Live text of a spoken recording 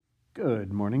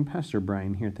Good morning, Pastor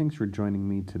Brian here. Thanks for joining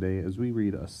me today as we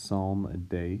read a psalm a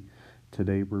day.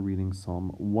 Today we're reading Psalm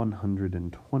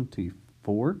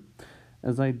 124.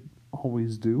 As I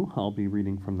always do, I'll be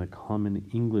reading from the Common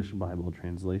English Bible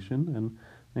translation, and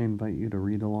I invite you to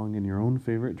read along in your own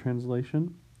favorite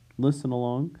translation, listen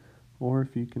along, or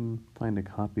if you can find a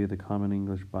copy of the Common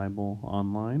English Bible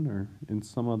online or in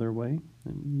some other way,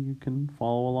 then you can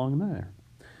follow along there.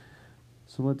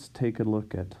 So let's take a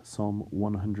look at Psalm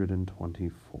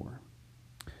 124.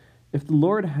 If the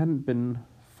Lord hadn't been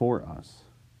for us,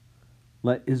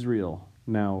 let Israel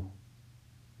now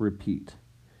repeat.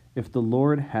 If the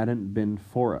Lord hadn't been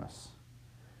for us,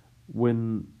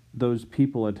 when those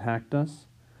people attacked us,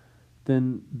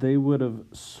 then they would have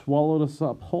swallowed us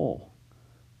up whole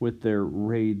with their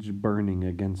rage burning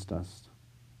against us.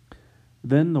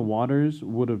 Then the waters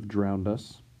would have drowned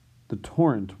us. The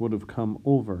torrent would have come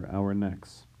over our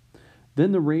necks.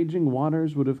 Then the raging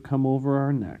waters would have come over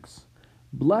our necks.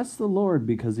 Bless the Lord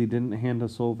because he didn't hand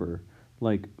us over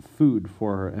like food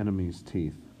for our enemies'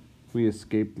 teeth. We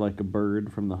escaped like a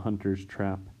bird from the hunter's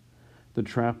trap. The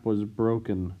trap was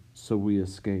broken, so we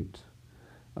escaped.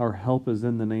 Our help is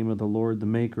in the name of the Lord, the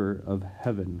maker of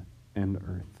heaven and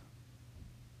earth.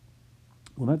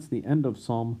 Well, that's the end of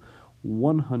Psalm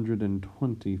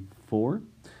 124.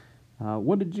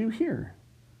 What did you hear?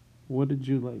 What did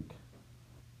you like?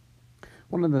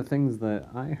 One of the things that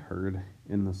I heard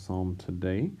in the psalm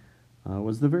today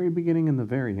was the very beginning and the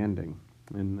very ending.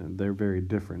 And they're very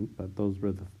different, but those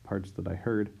were the parts that I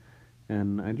heard.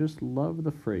 And I just love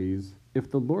the phrase,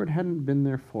 if the Lord hadn't been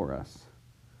there for us,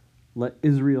 let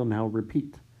Israel now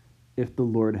repeat, if the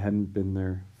Lord hadn't been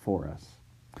there for us.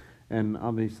 And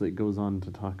obviously it goes on to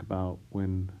talk about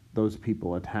when those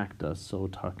people attacked us, so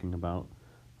talking about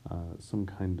some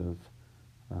kind of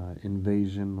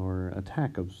invasion or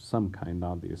attack of some kind,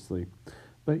 obviously.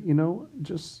 But,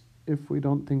 just if we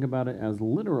don't think about it as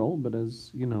literal, but as,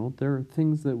 there are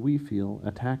things that we feel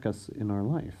attack us in our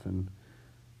life. And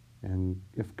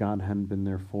if God hadn't been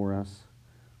there for us,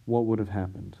 what would have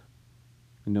happened?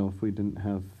 If we didn't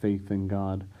have faith in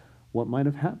God, what might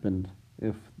have happened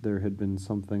if there had been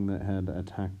something that had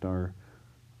attacked our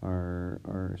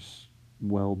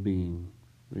well-being,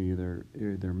 either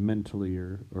mentally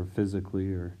or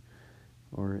physically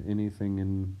or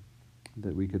anything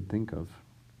that we could think of.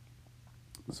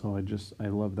 So I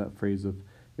love that phrase of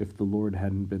if the Lord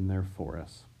hadn't been there for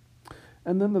us.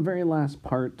 And then the very last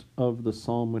part of the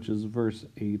psalm, which is verse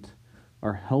 8,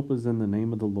 our help is in the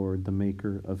name of the Lord, the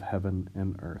maker of heaven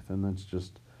and earth. And that's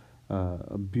just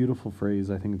a beautiful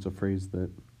phrase. I think it's a phrase that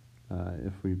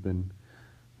if we've been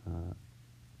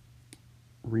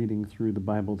reading through the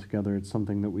Bible together, it's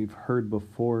something that we've heard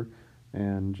before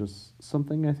and just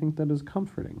something I think that is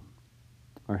comforting.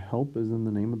 Our help is in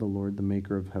the name of the Lord, the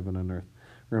maker of heaven and earth.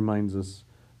 It reminds us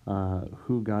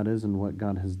who God is and what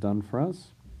God has done for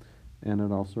us. And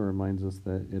it also reminds us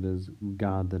that it is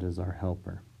God that is our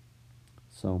helper.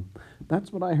 So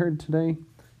that's what I heard today.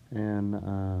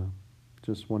 And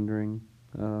just wondering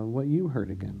what you heard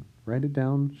again. Write it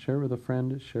down, share it with a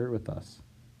friend, share it with us.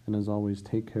 And as always,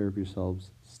 take care of yourselves,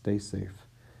 stay safe,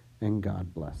 and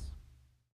God bless.